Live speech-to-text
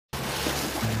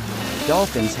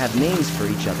Dolphins have names for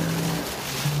each other.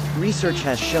 Research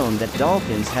has shown that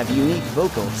dolphins have unique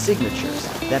vocal signatures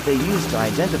that they use to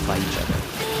identify each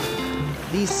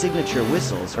other. These signature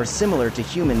whistles are similar to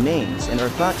human names and are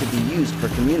thought to be used for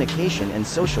communication and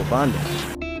social bonding.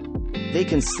 They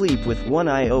can sleep with one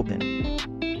eye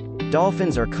open.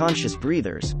 Dolphins are conscious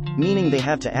breathers, meaning they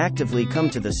have to actively come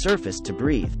to the surface to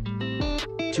breathe.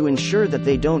 To ensure that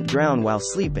they don't drown while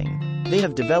sleeping, they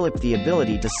have developed the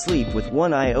ability to sleep with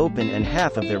one eye open and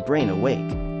half of their brain awake.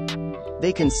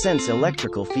 They can sense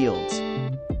electrical fields.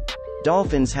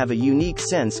 Dolphins have a unique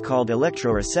sense called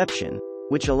electroreception,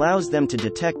 which allows them to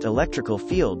detect electrical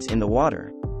fields in the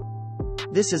water.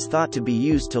 This is thought to be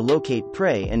used to locate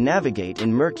prey and navigate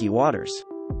in murky waters.